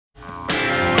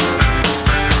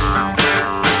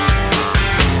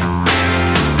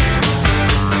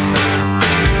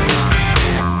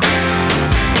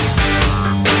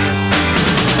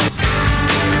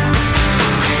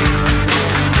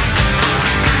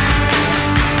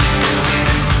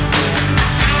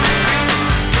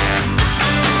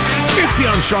It's the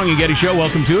Armstrong and Getty Show.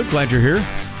 Welcome to it. Glad you're here.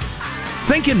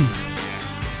 Thinking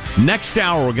next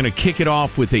hour we're going to kick it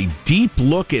off with a deep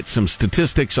look at some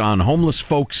statistics on homeless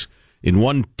folks in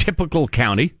one typical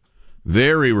county.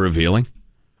 Very revealing.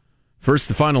 First,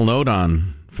 the final note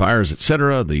on fires,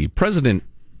 etc. The president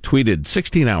tweeted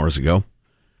 16 hours ago,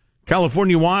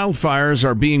 California wildfires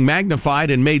are being magnified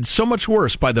and made so much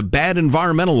worse by the bad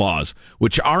environmental laws,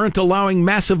 which aren't allowing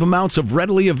massive amounts of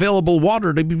readily available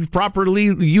water to be properly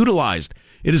utilized.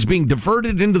 It is being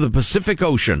diverted into the Pacific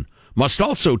Ocean. Must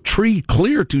also tree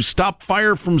clear to stop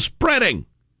fire from spreading.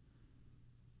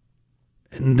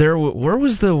 And where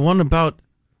was the one about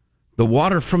the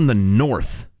water from the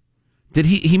north? Did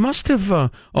he must have,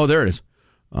 there it is.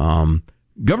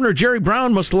 Governor Jerry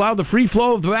Brown must allow the free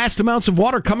flow of the vast amounts of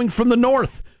water coming from the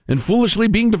north and foolishly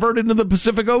being diverted into the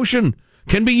Pacific Ocean.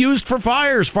 Can be used for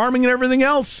fires, farming, and everything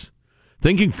else.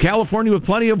 Thinking of California with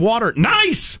plenty of water.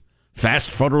 Nice! Fast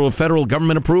federal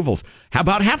government approvals.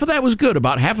 About half of that was good.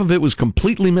 About half of it was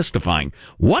completely mystifying.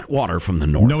 What water from the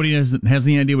north? Nobody has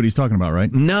any idea what he's talking about,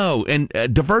 right? No. And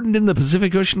diverted into the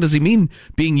Pacific Ocean, does he mean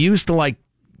being used to,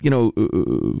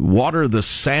 water the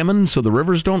salmon so the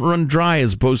rivers don't run dry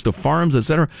as opposed to farms,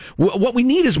 etc.? What we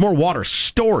need is more water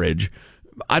storage.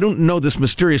 I don't know this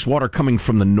mysterious water coming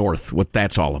from the north, what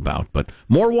that's all about, but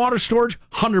more water storage,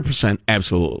 100%,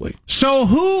 absolutely. So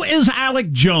who is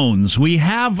Alec Jones? We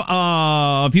have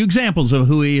a few examples of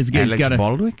who he is. Alex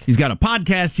Baldwick? He's got a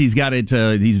podcast. He's got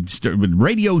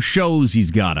radio shows. He's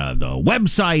got a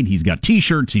website. He's got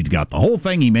T-shirts. He's got the whole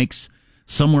thing. He makes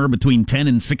somewhere between $10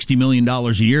 and $60 million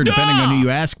a year, depending on who you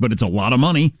ask, but it's a lot of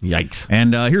money. Yikes.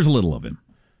 And here's a little of him.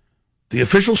 The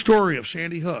official story of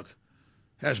Sandy Hook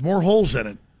has more holes in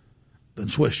it than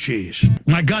Swiss cheese.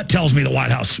 My gut tells me the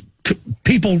White House,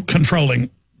 people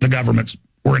controlling the governments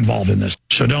were involved in this.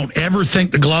 So don't ever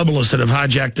think the globalists that have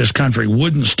hijacked this country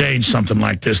wouldn't stage something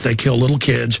like this. They kill little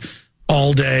kids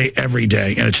all day, every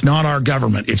day. And it's not our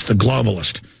government, it's the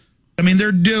globalist. I mean,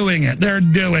 they're doing it. They're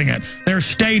doing it. They're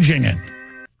staging it.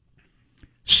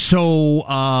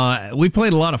 So we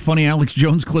played a lot of funny Alex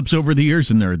Jones clips over the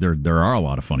years, and there are a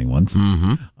lot of funny ones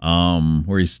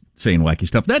where he's saying wacky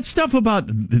stuff. That stuff about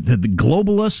the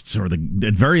globalists or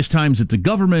at various times it's the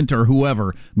government or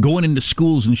whoever going into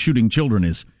schools and shooting children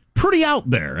is pretty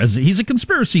out there. As he's a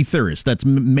conspiracy theorist, that's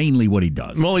mainly what he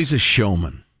does. Well, he's a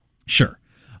showman. Sure.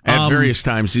 At various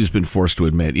times he's been forced to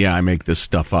admit, I make this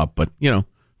stuff up, but,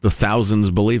 the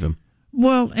thousands believe him.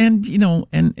 Well, and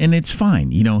it's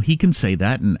fine. He can say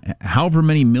that, and however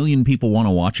many million people want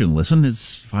to watch and listen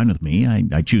is fine with me.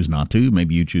 I choose not to.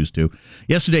 Maybe you choose to.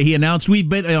 Yesterday, he announced we've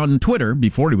been on Twitter,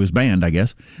 before he was banned, I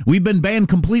guess. We've been banned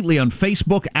completely on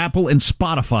Facebook, Apple, and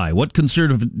Spotify. What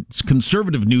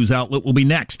conservative news outlet will be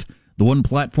next? The one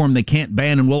platform they can't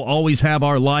ban and will always have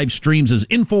our live streams is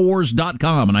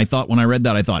Infowars.com. And I thought, when I read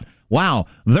that, wow,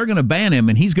 they're going to ban him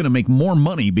and he's going to make more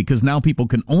money because now people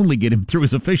can only get him through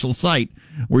his official site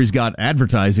where he's got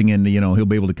advertising and, he'll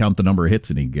be able to count the number of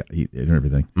hits and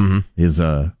everything.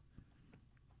 Mm-hmm.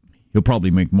 He'll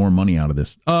probably make more money out of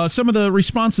this. Some of the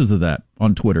responses to that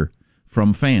on Twitter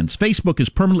from fans. Facebook has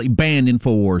permanently banned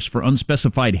Infowars for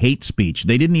unspecified hate speech.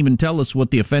 They didn't even tell us what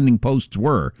the offending posts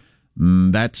were.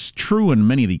 That's true in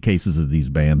many of the cases of these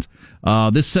bans.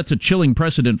 This sets a chilling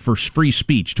precedent for free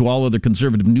speech. To all other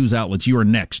conservative news outlets, you are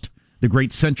next. The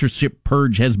great censorship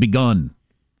purge has begun.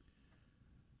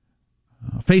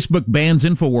 Facebook bans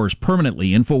Infowars permanently.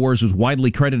 Infowars is widely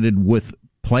credited with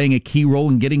playing a key role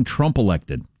in getting Trump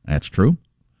elected. That's true.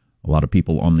 A lot of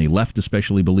people on the left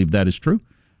especially believe that is true,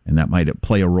 and that might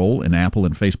play a role in Apple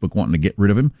and Facebook wanting to get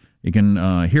rid of him. You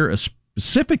can hear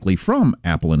specifically from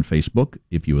Apple and Facebook,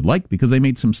 if you would like, because they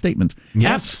made some statements.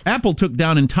 Yes. Apple took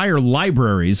down entire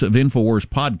libraries of Infowars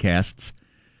podcasts,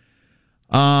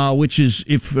 which is,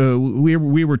 if we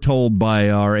were told by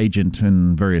our agent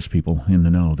and various people in the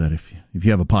know that if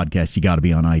you have a podcast, you got to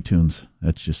be on iTunes.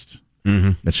 That's just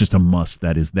a must.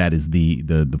 That is the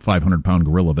 500-pound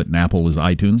gorilla of it. And Apple is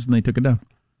iTunes, and they took it down.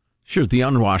 Sure, the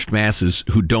unwashed masses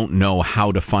who don't know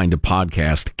how to find a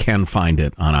podcast can find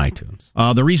it on iTunes.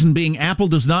 The reason being Apple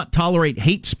does not tolerate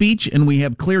hate speech, and we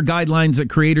have clear guidelines that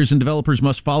creators and developers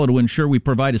must follow to ensure we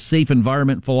provide a safe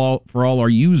environment for all our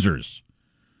users.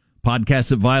 Podcasts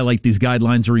that violate these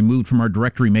guidelines are removed from our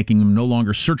directory, making them no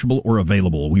longer searchable or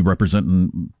available. We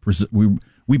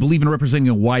believe in representing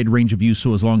a wide range of views,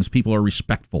 so as long as people are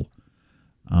respectful.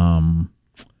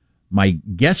 My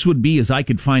guess would be is I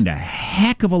could find a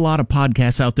heck of a lot of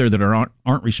podcasts out there that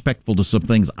aren't respectful to some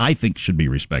things I think should be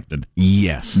respected.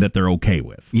 Yes. That they're okay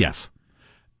with. Yes.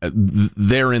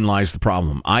 Therein lies the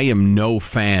problem. I am no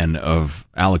fan of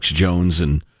Alex Jones,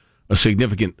 and a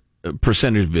significant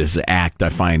percentage of his act I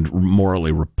find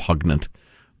morally repugnant.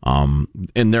 And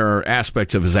there are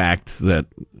aspects of his act that,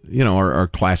 are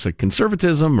classic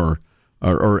conservatism or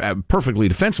perfectly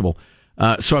defensible.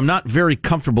 So I'm not very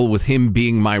comfortable with him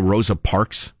being my Rosa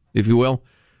Parks, if you will.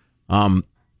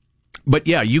 But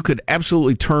yeah, you could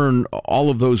absolutely turn all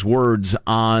of those words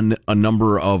on a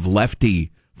number of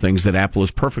lefty things that Apple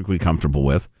is perfectly comfortable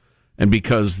with. And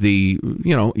because the,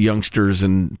 youngsters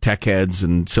and tech heads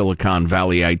and Silicon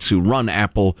Valleyites who run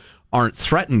Apple aren't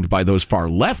threatened by those far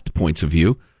left points of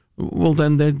view, well,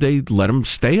 then they let them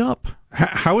stay up.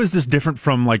 How is this different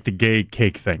from like the gay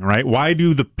cake thing, right? Why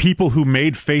do the people who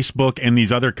made Facebook and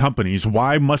these other companies,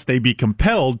 why must they be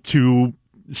compelled to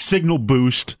signal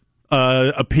boost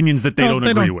opinions that they don't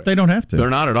agree with? They don't have to. They're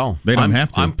not at all. They don't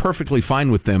have to. I'm perfectly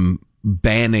fine with them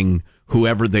banning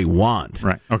whoever they want,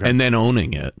 right? Okay. And then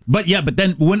owning it. But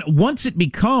then once it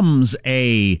becomes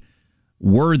a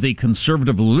worthy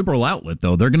conservative liberal outlet,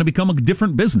 though, they're going to become a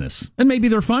different business. And maybe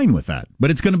they're fine with that.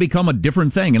 But it's going to become a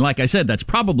different thing. And like I said, that's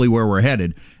probably where we're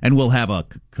headed. And we'll have a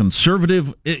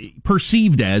conservative,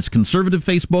 perceived as conservative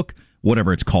Facebook,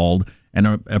 whatever it's called,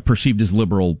 and a perceived as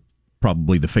liberal,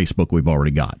 probably the Facebook we've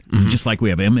already got. Mm-hmm. Just like we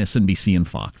have MSNBC and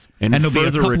Fox. And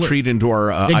further retreat into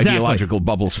our ideological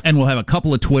bubbles. And we'll have a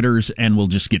couple of Twitters, and we'll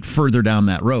just get further down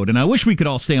that road. And I wish we could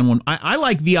all stay on one. I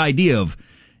like the idea of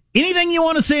anything you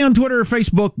want to say on Twitter or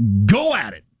Facebook, go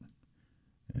at it.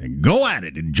 Go at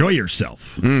it. Enjoy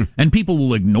yourself. And people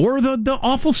will ignore the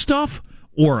awful stuff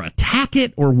or attack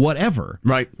it or whatever.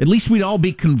 Right. At least we'd all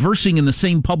be conversing in the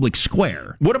same public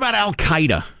square. What about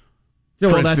Al-Qaeda,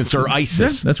 for instance, or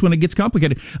ISIS? Yeah, that's when it gets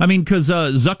complicated. I mean, because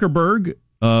Zuckerberg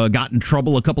got in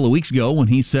trouble a couple of weeks ago when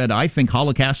he said, I think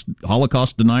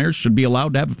Holocaust deniers should be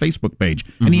allowed to have a Facebook page.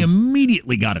 Mm-hmm. And he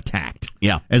immediately got attacked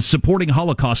as supporting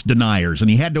Holocaust deniers, and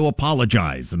he had to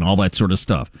apologize and all that sort of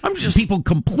stuff. People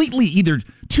completely either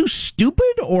too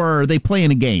stupid or are they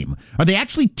playing a game? Are they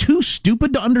actually too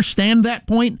stupid to understand that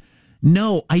point?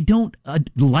 No, I don't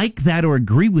like that or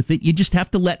agree with it. You just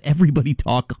have to let everybody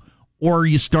talk, or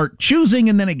you start choosing,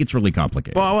 and then it gets really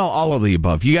complicated. Well, all of the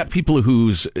above. You got people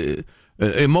whose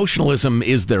emotionalism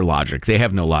is their logic. They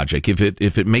have no logic. If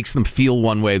it makes them feel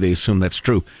one way, they assume that's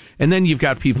true. And then you've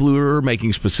got people who are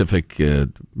making specific,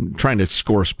 trying to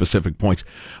score specific points.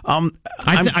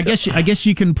 I guess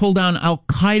you can pull down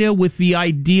Al-Qaeda with the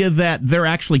idea that they're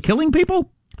actually killing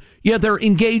people. Yeah, they're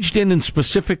engaged in and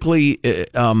specifically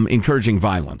encouraging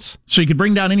violence. So you could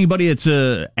bring down anybody that's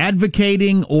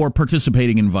advocating or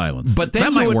participating in violence. But then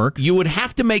that might work. You would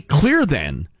have to make clear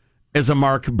then, as a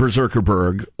Mark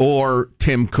Zuckerberg or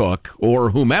Tim Cook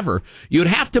or whomever, you'd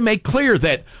have to make clear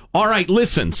that, all right,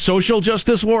 listen, social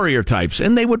justice warrior types,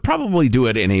 and they would probably do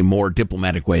it in a more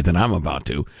diplomatic way than I'm about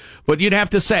to, but you'd have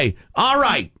to say, all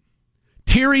right,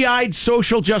 teary-eyed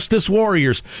social justice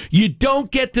warriors, you don't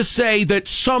get to say that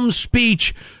some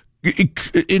speech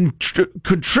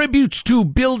contributes to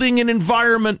building an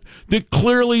environment that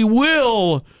clearly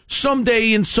will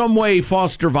someday in some way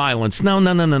foster violence.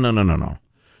 No.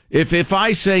 If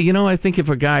I say, I think if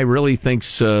a guy really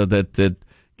thinks that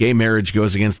gay marriage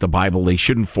goes against the Bible, they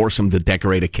shouldn't force him to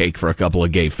decorate a cake for a couple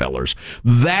of gay fellers.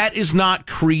 That is not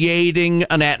creating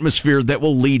an atmosphere that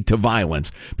will lead to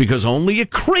violence, because only a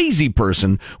crazy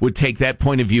person would take that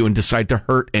point of view and decide to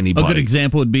hurt anybody. A good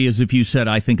example would be as if you said,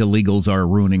 I think illegals are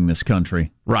ruining this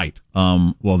country. Right.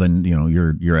 Well, then,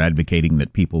 you're advocating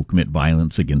that people commit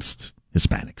violence against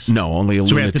Hispanics. No, only a lunatic.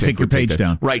 So we have to take your page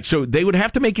down. Right, so they would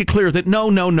have to make it clear that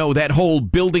no, that whole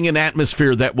building an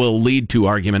atmosphere that will lead to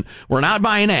argument, we're not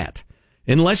buying that.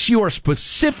 Unless you are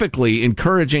specifically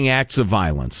encouraging acts of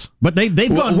violence. But they've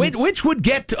gone... Which would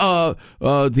get the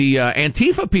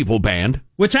Antifa people banned.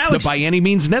 The by any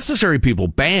means necessary people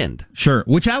banned. Sure,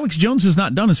 which Alex Jones has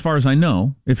not done as far as I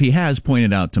know. If he has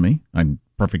pointed out to me, I'm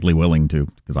perfectly willing to,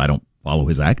 because I don't follow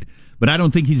his act. But I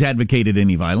don't think he's advocated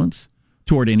any violence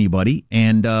toward anybody,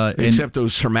 except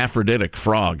those hermaphroditic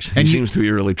frogs. He seems to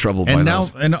be really troubled by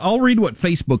those. And I'll read what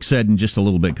Facebook said in just a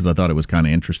little bit, because I thought it was kind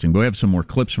of interesting. But we have some more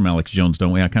clips from Alex Jones,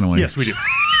 don't we? I kind of want to. Yes, we do.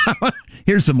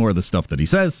 Here's some more of the stuff that he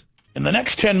says. In the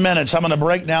next 10 minutes, I'm going to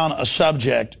break down a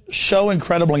subject so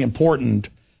incredibly important,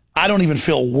 I don't even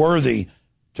feel worthy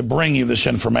to bring you this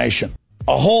information.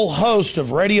 A whole host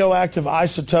of radioactive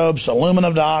isotopes,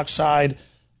 aluminum dioxide,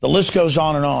 the list goes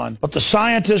on and on. But the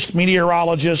scientists,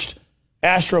 meteorologists,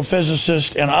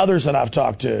 astrophysicists, and others that I've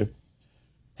talked to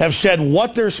have said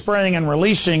what they're spraying and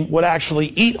releasing would actually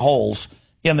eat holes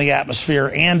in the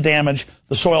atmosphere and damage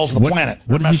the soils of the planet.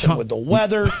 They're messing with the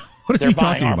weather. They're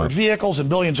buying armored vehicles and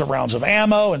billions of rounds of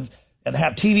ammo and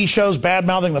have TV shows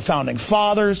bad-mouthing the founding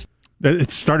fathers.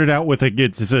 It started out with the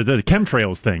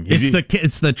chemtrails thing. It's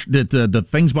the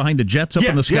things behind the jets up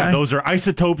in the sky. Yeah, those are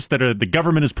isotopes that the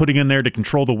government is putting in there to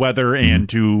control the weather and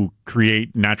to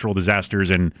create natural disasters.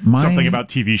 And something about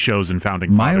TV shows and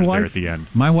founding fathers there at the end.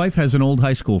 My wife has an old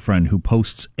high school friend who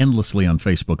posts endlessly on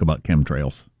Facebook about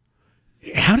chemtrails.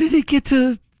 How did it get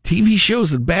to TV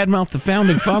shows that badmouth the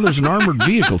founding fathers and armored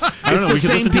vehicles? I don't know. We can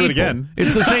listen to it again.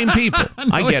 It's the same people.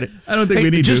 I get it. I don't think we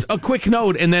need just a quick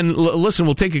note, and then listen.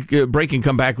 We'll take a break and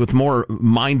come back with more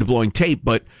mind-blowing tape.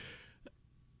 But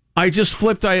I just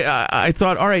flipped. I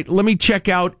thought, all right, let me check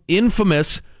out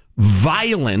infamous,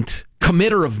 violent,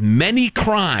 committer of many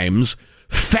crimes,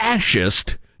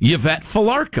 fascist Yvette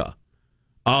Falarka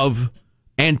of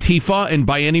Antifa and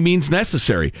By Any Means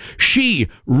Necessary. She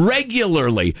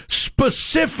regularly,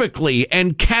 specifically,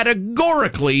 and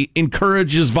categorically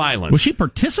encourages violence. Well, she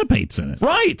participates in it.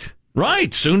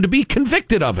 Right. Soon to be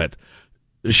convicted of it.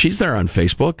 She's there on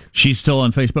Facebook. She's still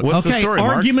on Facebook. What's the story,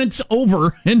 Mark? Arguments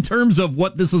over in terms of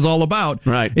what this is all about.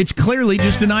 Right. It's clearly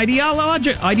just an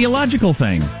ideological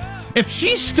thing. If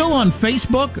she's still on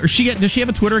Facebook, or does she have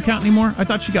a Twitter account anymore? I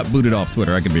thought she got booted off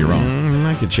Twitter. I could be wrong.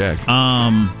 I could check.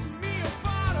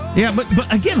 Yeah, but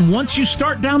again, once you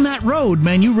start down that road,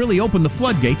 man, you really open the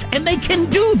floodgates, and they can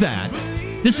do that.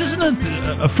 This isn't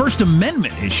a First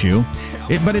Amendment issue,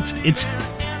 but it's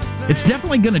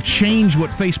definitely going to change what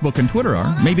Facebook and Twitter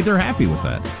are. Maybe they're happy with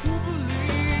that.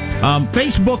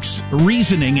 Facebook's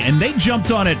reasoning, and they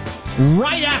jumped on it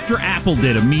right after Apple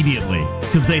did immediately,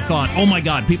 because they thought, oh my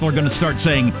God, people are going to start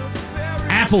saying,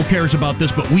 Apple cares about this,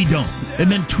 but we don't.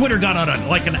 And then Twitter got on it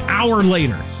like an hour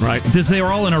later. Right. Because they were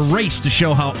all in a race to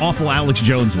show how awful Alex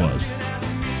Jones was.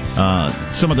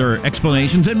 Some of their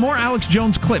explanations and more Alex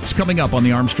Jones clips coming up on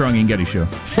the Armstrong and Getty Show.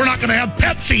 We're not going to have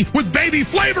Pepsi with baby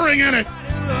flavoring in it.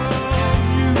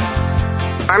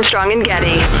 Armstrong and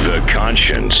Getty. The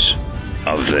conscience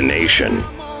of the nation.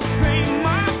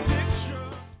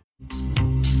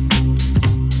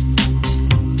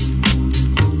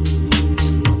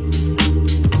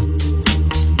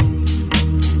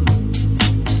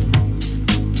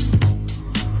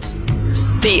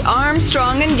 The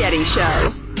Armstrong and Getty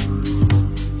Show.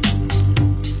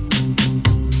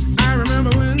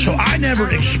 So I never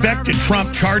expected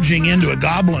Trump charging into a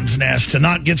goblin's nest to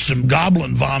not get some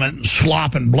goblin vomit and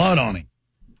slop and blood on him.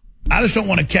 I just don't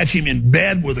want to catch him in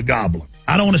bed with a goblin.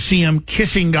 I don't want to see him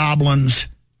kissing goblins,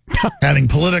 having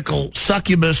political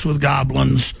succubus with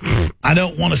goblins. I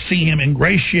don't want to see him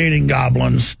ingratiating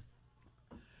goblins.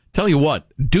 Tell you what,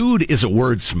 dude is a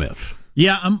wordsmith.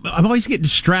 Yeah, I always get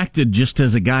distracted just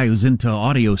as a guy who's into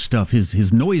audio stuff.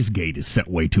 His noise gate is set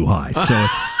way too high, so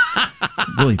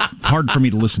it's really hard for me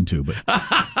to listen to. But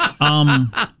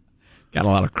got a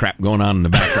lot of crap going on in the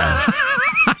background.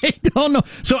 I don't know.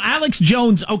 So Alex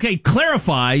Jones, okay,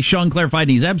 Sean clarified,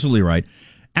 and he's absolutely right.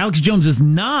 Alex Jones has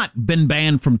not been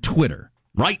banned from Twitter.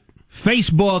 Right.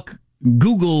 Facebook,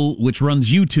 Google, which runs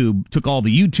YouTube, took all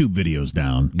the YouTube videos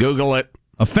down. Google it.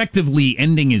 Effectively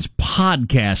ending his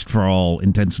podcast for all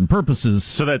intents and purposes.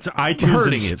 So that's iTunes.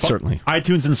 Hurting it, certainly.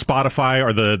 iTunes and Spotify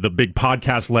are the big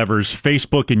podcast levers.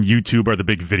 Facebook and YouTube are the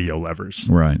big video levers.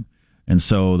 Right. And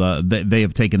so they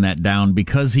have taken that down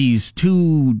because he's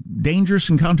too dangerous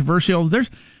and controversial.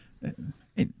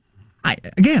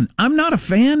 I'm not a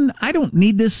fan. I don't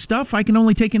need this stuff. I can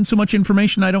only take in so much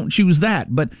information. I don't choose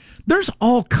that. But there's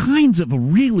all kinds of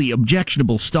really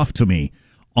objectionable stuff to me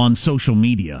on social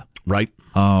media. Right.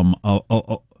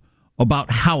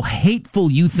 About how hateful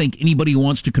you think anybody who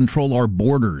wants to control our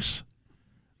borders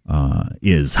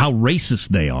is, how racist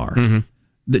they are.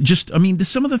 Mm-hmm.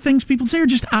 Some of the things people say are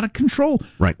just out of control.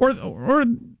 Right. Or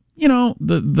you know,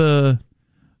 the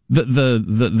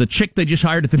chick they just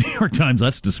hired at the New York Times,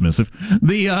 that's dismissive.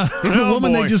 The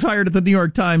woman they just hired at the New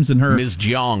York Times and her Ms.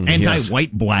 Jiang,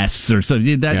 anti-white blasts or so.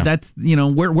 That's, you know,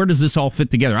 where does this all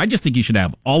fit together? I just think you should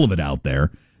have all of it out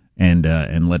there. And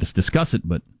let us discuss it,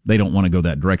 but they don't want to go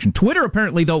that direction. Twitter,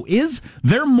 apparently, though,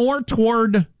 they're more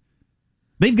toward.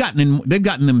 They've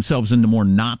gotten themselves into more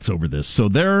knots over this, so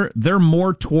they're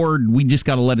more toward. We just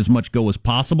got to let as much go as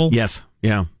possible. Yes,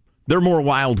 yeah, they're more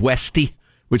Wild Westy,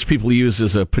 which people use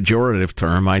as a pejorative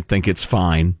term. I think it's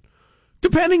fine.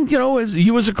 Depending, you know, as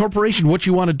a corporation, what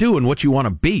you want to do and what you want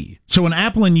to be. So when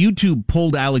Apple and YouTube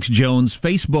pulled Alex Jones,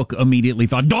 Facebook immediately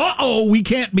thought, "Uh-oh, we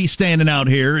can't be standing out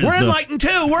here." We're enlightened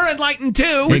too.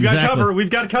 We've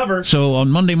got cover. So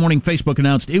on Monday morning, Facebook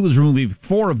announced it was removing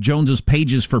 4 of Jones's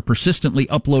pages for persistently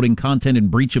uploading content in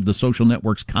breach of the social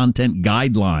network's content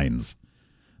guidelines.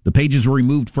 The pages were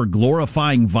removed for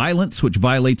glorifying violence, which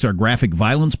violates our graphic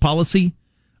violence policy.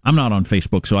 I'm not on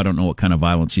Facebook, so I don't know what kind of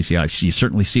violence you see. You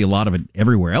certainly see a lot of it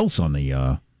everywhere else on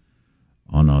the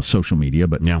on social media.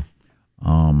 But Yeah.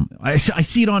 I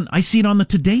see it on the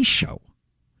Today Show.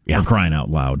 Yeah. For crying out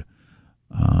loud.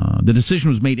 The decision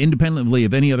was made independently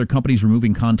of any other companies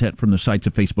removing content from the sites,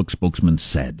 a Facebook spokesman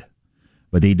said.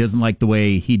 But he doesn't like the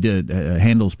way he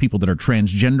handles people that are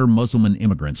transgender Muslim and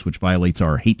immigrants, which violates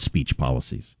our hate speech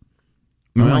policies.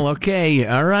 Well, okay,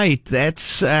 all right.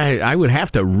 That's I would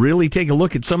have to really take a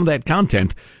look at some of that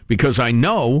content, because I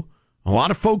know a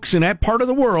lot of folks in that part of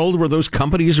the world where those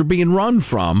companies are being run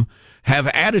from have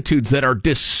attitudes that are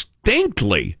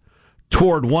distinctly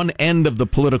toward one end of the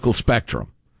political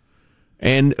spectrum.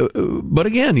 And but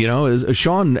again, as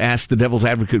Sean asked the devil's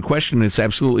advocate question, it's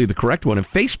absolutely the correct one. If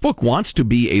Facebook wants to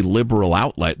be a liberal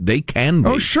outlet, they can be.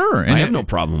 Oh, sure. And I have no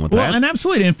problem with that. And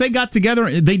absolutely. And if they got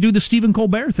together, they do the Stephen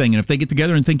Colbert thing. And if they get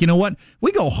together and think, you know what,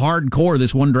 we go hardcore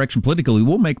this one direction politically,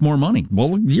 we'll make more money.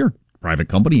 Well, you're a private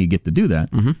company. You get to do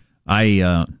that. Mm-hmm.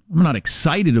 I'm not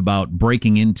excited about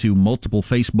breaking into multiple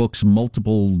Facebooks,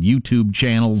 multiple YouTube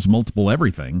channels, multiple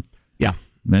everything. Yeah.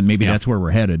 And maybe that's where we're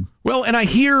headed. Well, and I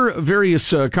hear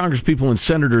various congresspeople and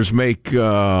senators make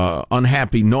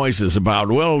unhappy noises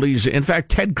about, in fact,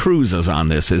 Ted Cruz is on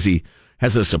this, as he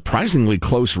has a surprisingly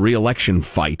close re-election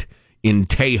fight in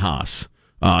Tejas,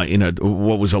 in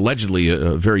what was allegedly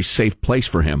a very safe place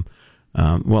for him.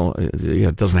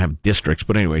 It doesn't have districts,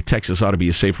 but anyway, Texas ought to be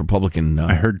a safe Republican.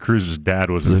 I heard Cruz's dad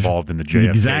was involved in the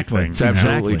JFK thing. It's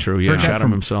absolutely true. Yeah, shot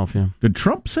him himself. Yeah. Did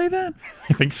Trump say that?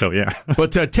 I think so. Yeah.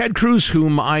 But Ted Cruz,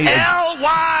 whom I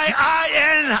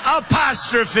LYIN'.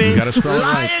 You gotta spell it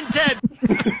right. Lion Ted.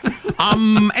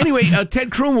 Anyway,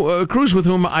 Ted Cruz, with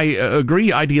whom I agree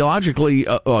ideologically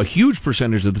a huge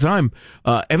percentage of the time,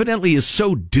 evidently is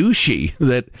so douchey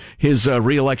that his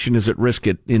re-election is at risk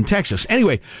in Texas.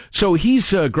 Anyway, so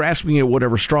he's grasping at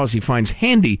whatever straws he finds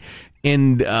handy,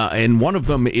 and one of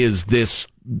them is this,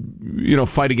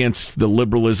 fight against the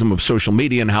liberalism of social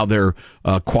media and how they're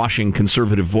quashing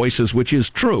conservative voices, which is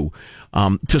true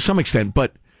to some extent,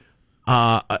 but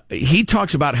he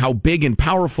talks about how big and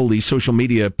powerful these social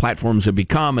media platforms have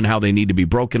become and how they need to be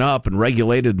broken up and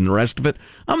regulated and the rest of it.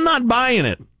 I'm not buying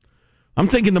it. I'm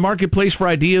thinking the marketplace for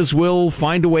ideas will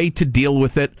find a way to deal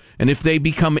with it. And if they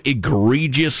become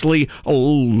egregiously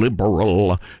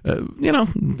liberal,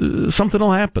 something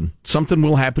will happen. Something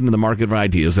will happen in the market of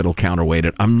ideas that'll counterweight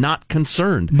it. I'm not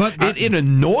concerned. But it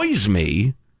annoys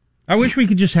me. I wish we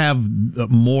could just have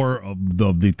more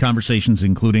of the conversations,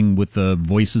 including with the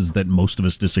voices that most of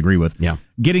us disagree with. Yeah.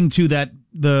 Getting to that,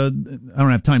 I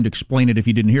don't have time to explain it if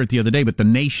you didn't hear it the other day, but The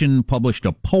Nation published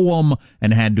a poem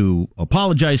and had to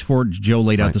apologize for it. Joe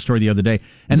laid out the story the other day.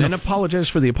 And then apologize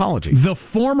for the apology. The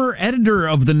former editor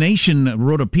of The Nation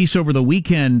wrote a piece over the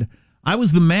weekend. I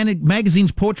was the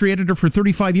magazine's poetry editor for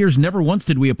 35 years. Never once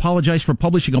did we apologize for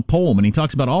publishing a poem. And he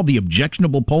talks about all the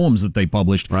objectionable poems that they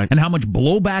published and how much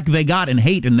blowback they got and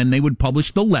hate. And then they would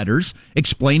publish the letters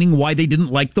explaining why they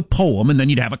didn't like the poem. And then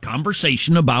you'd have a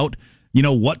conversation about,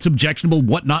 what's objectionable,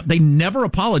 what not. They never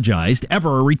apologized, ever,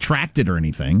 or retracted or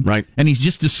anything. Right. And he's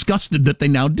just disgusted that they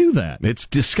now do that. It's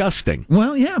disgusting.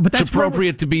 Well, yeah, but that's it's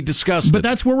appropriate to be disgusted. But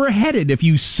that's where we're headed. If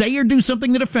you say or do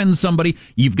something that offends somebody,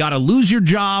 you've got to lose your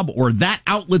job, or that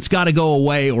outlet's got to go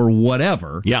away, or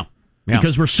whatever. Yeah.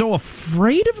 Because we're so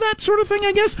afraid of that sort of thing,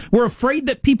 I guess. We're afraid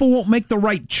that people won't make the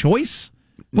right choice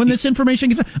when this information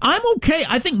gets... I'm okay.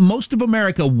 I think most of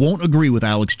America won't agree with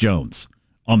Alex Jones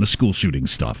on the school shooting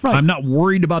stuff. Right. I'm not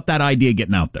worried about that idea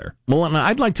getting out there. Well, and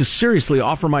I'd like to seriously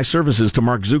offer my services to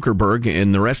Mark Zuckerberg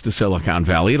and the rest of Silicon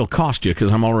Valley. It'll cost you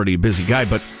because I'm already a busy guy,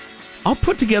 but I'll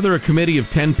put together a committee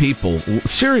of 10 people,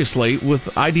 seriously,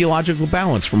 with ideological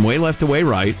balance from way left to way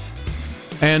right.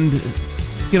 And,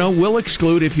 we'll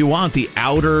exclude, if you want, the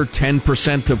outer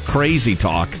 10% of crazy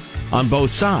talk on both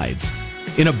sides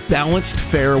in a balanced,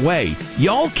 fair way.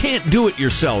 Y'all can't do it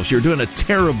yourselves. You're doing a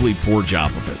terribly poor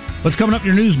job of it. What's coming up in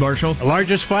your news, Marshall? The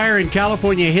largest fire in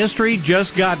California history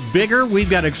just got bigger. We've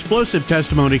got explosive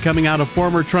testimony coming out of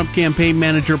former Trump campaign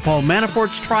manager Paul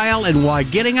Manafort's trial and why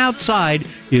getting outside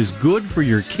is good for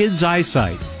your kids'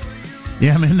 eyesight.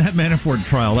 Yeah, man, that Manafort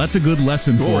trial, that's a good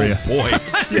lesson for you. Boy,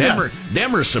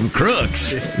 them are some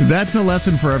crooks. That's a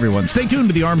lesson for everyone. Stay tuned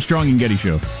to the Armstrong and Getty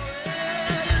Show.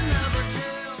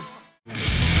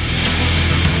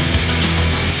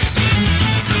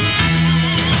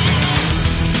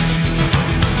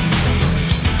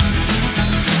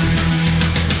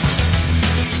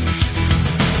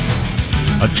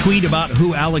 A tweet about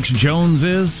who Alex Jones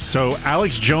is. So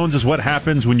Alex Jones is what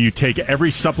happens when you take every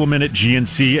supplement at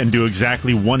GNC and do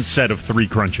exactly one set of 3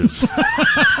 crunches.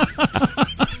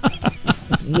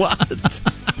 What?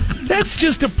 That's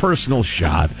just a personal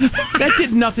shot. That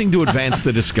did nothing to advance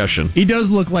the discussion. He does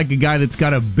look like a guy that's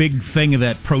got a big thing of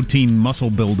that protein muscle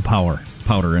build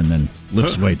powder and then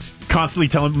lifts weights. Constantly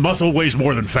telling muscle weighs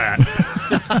more than fat.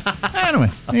 Anyway,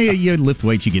 you lift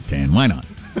weights, you get tan. Why not?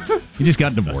 He just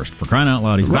got divorced, for crying out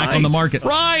loud. He's back on the market.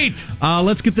 Right.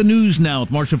 Let's get the news now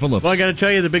with Marcia Phillips. Well, I got to tell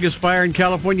you, the biggest fire in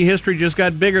California history just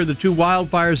got bigger. The two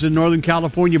wildfires in Northern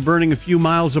California burning a few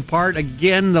miles apart.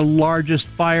 Again, the largest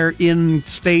fire in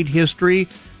state history.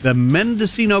 The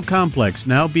Mendocino complex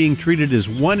now being treated as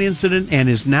one incident and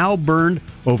is now burned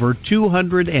over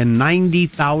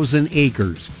 290,000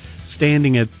 acres,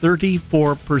 standing at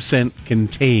 34%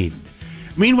 contained.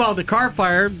 Meanwhile, the Carr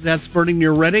Fire that's burning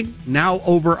near Redding, now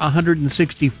over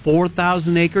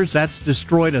 164,000 acres. That's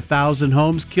destroyed 1,000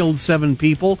 homes, killed 7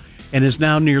 people, and is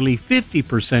now nearly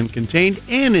 50% contained.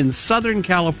 And in Southern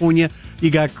California, you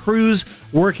got crews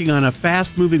working on a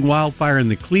fast-moving wildfire in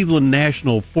the Cleveland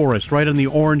National Forest, right on the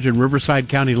Orange and Riverside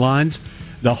County lines.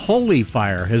 The Holy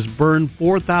Fire has burned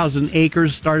 4,000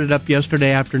 acres, started up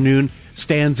yesterday afternoon,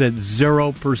 stands at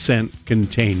 0%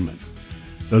 containment.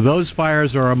 So those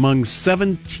fires are among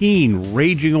 17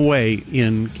 raging away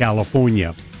in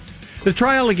California. The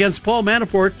trial against Paul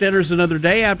Manafort enters another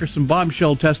day after some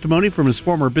bombshell testimony from his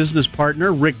former business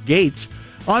partner, Rick Gates,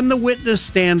 on the witness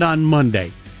stand on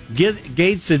Monday.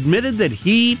 Gates admitted that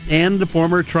he and the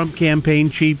former Trump campaign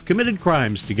chief committed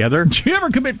crimes together. Did you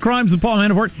ever commit crimes with Paul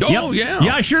Manafort? Oh, yeah.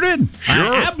 Yeah, I sure did. Sure.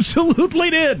 I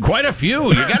absolutely did. Quite a few.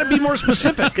 You got to be more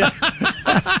specific.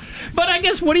 But I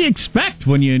guess what do you expect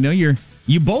when you know you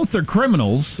both are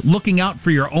criminals looking out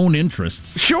for your own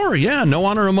interests? Sure, yeah. No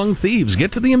honor among thieves.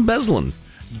 Get to the embezzling.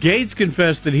 Gates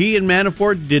confessed that he and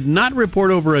Manafort did not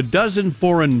report over a dozen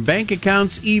foreign bank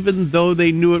accounts, even though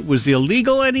they knew it was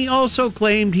illegal, and he also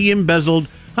claimed he embezzled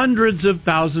hundreds of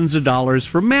thousands of dollars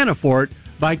from Manafort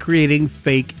by creating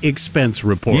fake expense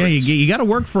reports. Yeah, you got to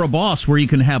work for a boss where you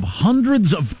can have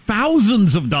hundreds of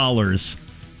thousands of dollars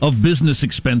of business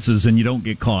expenses and you don't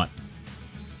get caught.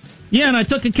 Yeah, and I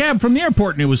took a cab from the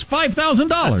airport, and it was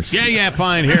 $5,000. Yeah,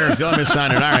 fine. Here, let me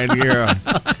sign it. All right, here.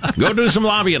 Go do some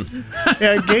lobbying.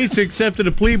 Yeah, Gates accepted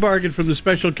a plea bargain from the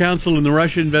special counsel in the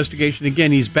Russia investigation.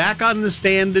 Again, he's back on the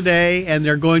stand today, and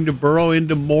they're going to burrow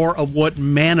into more of what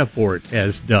Manafort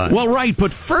has done. Well, right,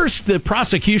 but first, the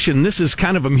prosecution, this is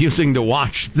kind of amusing to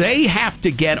watch. They have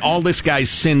to get all this guy's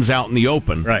sins out in the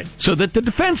open. Right. So that the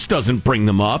defense doesn't bring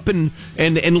them up and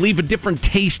leave a different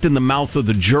taste in the mouth of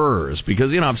the jurors.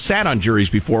 Because, I've sat on juries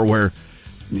before where,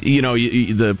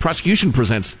 the prosecution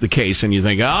presents the case and you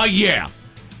think, oh, yeah,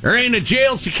 there ain't a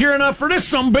jail secure enough for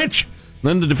this sumbitch.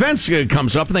 Then the defense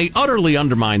comes up and they utterly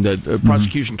undermine the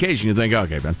prosecution case, and you think,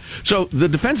 okay, Ben. So the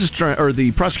defense is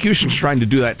the prosecution's trying to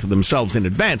do that to themselves in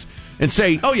advance and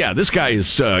say, oh yeah, this guy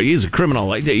is he's a criminal.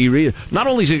 Not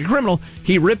only is he a criminal,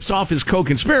 he rips off his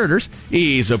co-conspirators.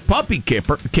 He's a puppy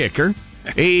kicker.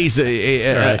 He's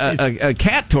a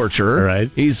cat torturer.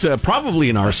 Right. He's probably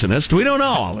an arsonist. We don't know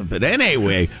all of it.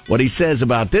 Anyway, what he says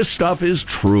about this stuff is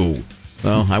true.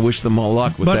 Well, I wish them all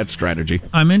luck with that strategy.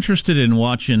 I'm interested in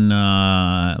watching,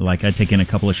 like I take in a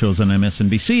couple of shows on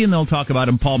MSNBC, and they'll talk about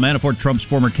him, Paul Manafort, Trump's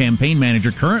former campaign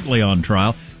manager, currently on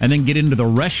trial, and then get into the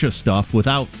Russia stuff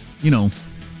without,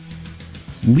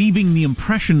 leaving the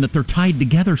impression that they're tied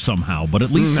together somehow. But at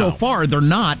least so far, they're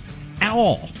not at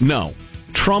all. No.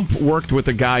 Trump worked with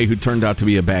a guy who turned out to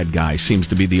be a bad guy. Seems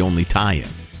to be the only tie-in.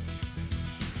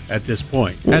 At this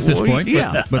point.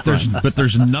 Yeah. But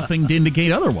there's nothing to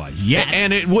indicate otherwise. Yeah.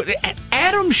 And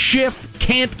Adam Schiff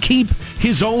can't keep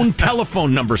his own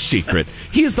telephone number secret.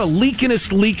 He is the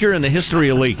leakinest leaker in the history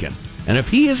of leaking. And if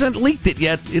he hasn't leaked it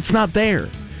yet, it's not there.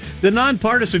 The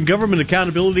Nonpartisan Government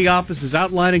Accountability Office is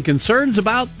outlining concerns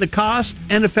about the cost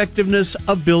and effectiveness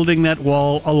of building that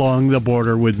wall along the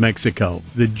border with Mexico.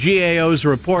 The GAO's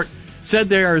report said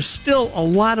there are still a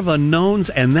lot of unknowns,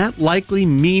 and that likely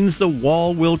means the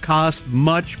wall will cost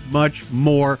much, much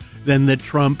more than the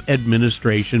Trump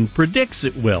administration predicts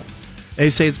it will. They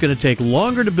say it's going to take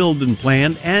longer to build than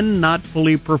planned and not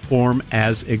fully perform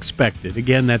as expected.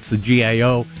 Again, that's the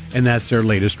GAO, and that's their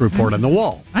latest report on the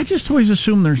wall. I just always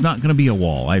assume there's not going to be a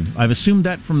wall. I've assumed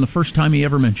that from the first time he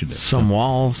ever mentioned it. Some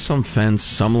wall, some fence,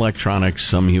 some electronics,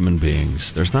 some human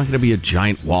beings. There's not going to be a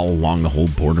giant wall along the whole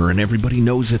border, and everybody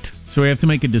knows it. So we have to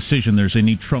make a decision. There's a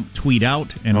new Trump tweet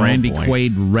out, and Randy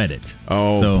Quaid read it.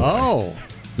 Oh.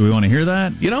 Do we want to hear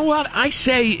that? You know what? I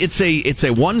say it's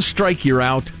a one strike, you're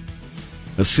out.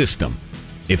 A system.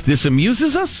 If this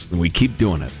amuses us, then we keep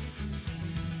doing it.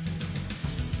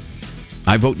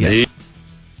 I vote yes.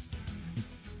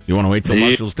 You want to wait till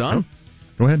Marshall's done?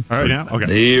 Go ahead. All right, now? Okay.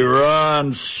 The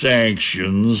Iran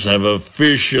sanctions have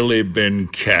officially been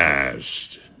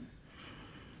cast.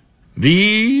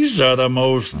 These are the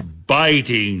most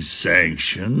biting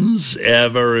sanctions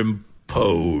ever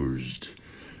imposed.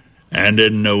 And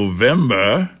in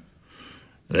November,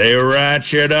 they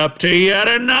ratchet up to yet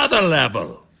another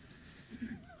level.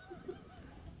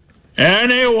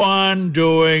 Anyone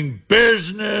doing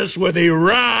business with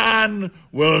Iran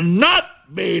will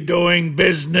not be doing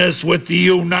business with the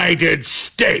United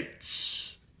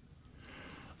States.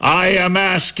 I am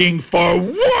asking for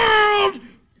world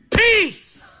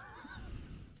peace.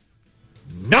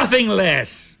 Nothing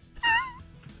less.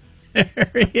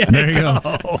 There you go.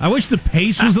 I wish the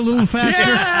pace was a little faster.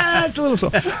 Yeah, it's a little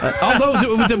slow.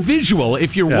 Although with the visual,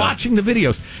 if you're watching the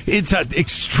videos, it's an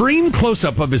extreme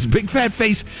close-up of his big fat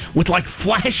face with like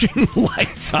flashing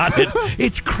lights on it.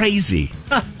 It's crazy.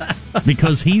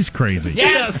 Because he's crazy.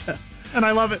 Yes. And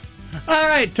I love it. All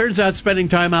right, turns out spending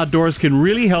time outdoors can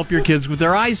really help your kids with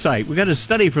their eyesight. We got a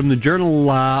study from the journal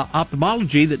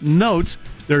Ophthalmology that notes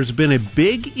there's been a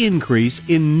big increase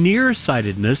in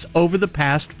nearsightedness over the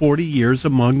past 40 years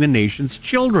among the nation's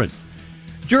children.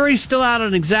 Jury's still out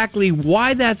on exactly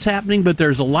why that's happening, but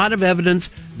there's a lot of evidence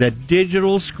that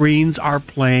digital screens are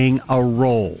playing a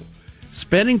role.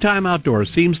 Spending time outdoors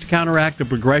seems to counteract the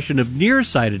progression of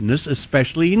nearsightedness,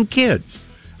 especially in kids.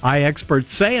 Eye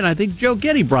experts say, and I think Joe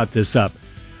Getty brought this up,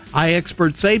 eye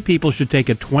experts say people should take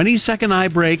a 20-second eye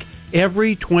break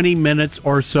every 20 minutes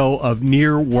or so of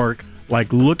near work,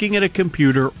 like looking at a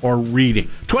computer or reading.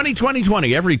 20.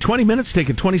 Every 20 minutes, take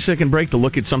a 20-second break to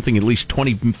look at something at least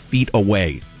 20 feet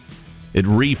away. It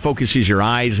refocuses your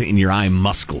eyes and your eye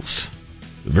muscles.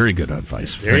 Very good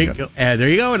advice. There you go. There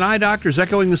you go. And eye doctors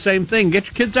echoing the same thing. Get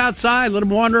your kids outside. Let them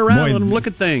wander around. Boy, let them look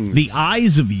at things. The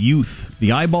eyes of youth.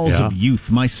 The eyeballs of youth.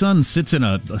 My son sits in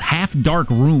a half-dark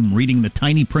room reading the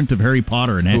tiny print of Harry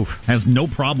Potter and has no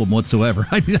problem whatsoever.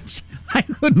 I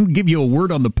couldn't give you a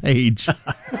word on the page.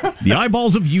 The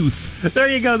eyeballs of youth. There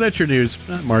you go. That's your news.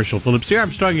 Marshall Phillips here.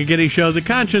 Armstrong and Getty Show, the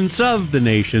conscience of the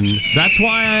nation. That's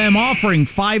why I am offering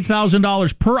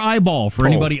 $5,000 per eyeball for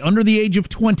anybody under the age of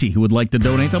 20 who would like to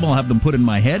donate them. I'll have them put in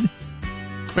my head.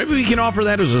 Maybe we can offer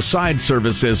that as a side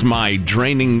service as my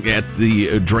draining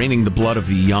the blood of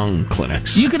the young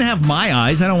clinics. You can have my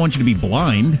eyes. I don't want you to be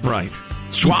blind. Right.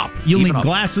 Swap. You'll need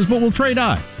glasses, but we'll trade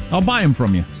eyes. I'll buy them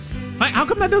from you. How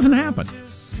come that doesn't happen?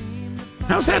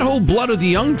 How's that whole blood of the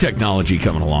young technology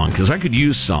coming along? Because I could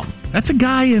use some. That's a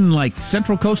guy in like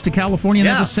Central Coast of California,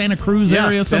 the Santa Cruz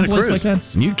area, someplace like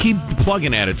that. You keep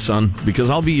plugging at it, son,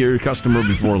 because I'll be your customer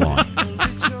before long.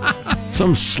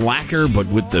 Some slacker, but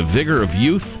with the vigor of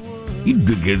youth,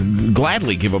 he'd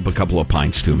gladly give up a couple of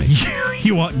pints to me.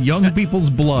 You want young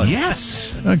people's blood?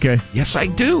 Yes. Okay. Yes, I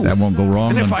do. That won't go wrong.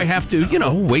 And if I have to,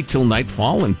 wait till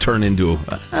nightfall and turn into,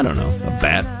 a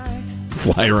bat,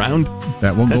 fly around.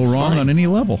 That won't go wrong on any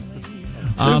level.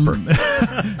 Super.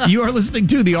 You are listening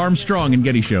to the Armstrong and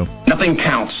Getty Show. Nothing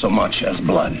counts so much as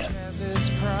blood.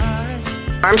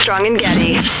 Armstrong and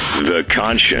Getty. The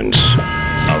conscience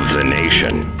of the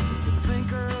nation.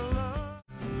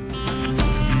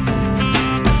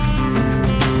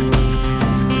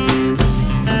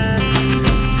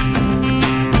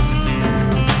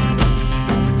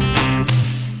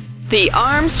 The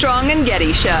Armstrong and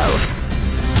Getty Show.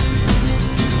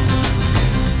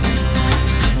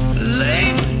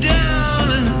 Lay down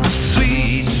in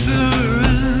sweet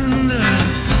surrender.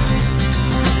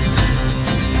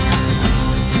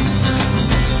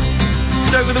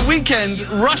 Over the weekend,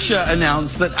 Russia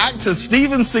announced that actor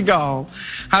Steven Seagal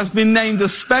has been named a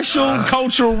special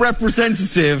cultural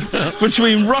representative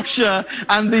between Russia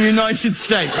and the United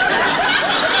States.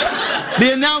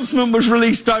 The announcement was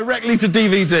released directly to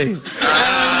DVD.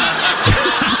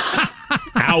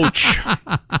 Ouch.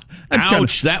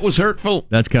 Ouch. That was hurtful.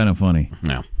 That's kind of funny.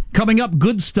 Yeah. Coming up,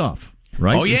 good stuff,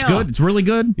 right? Oh, yeah. It's good. It's really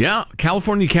good. Yeah.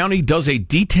 California County does a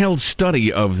detailed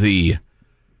study of the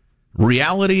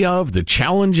reality of, the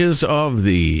challenges of,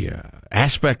 the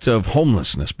aspects of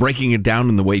homelessness, breaking it down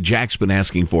in the way Jack's been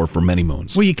asking for many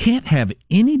moons. Well, you can't have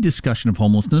any discussion of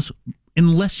homelessness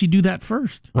unless you do that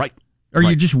first. Right. Or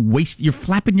you're just you're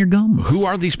flapping your gums. Who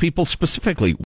are these people specifically?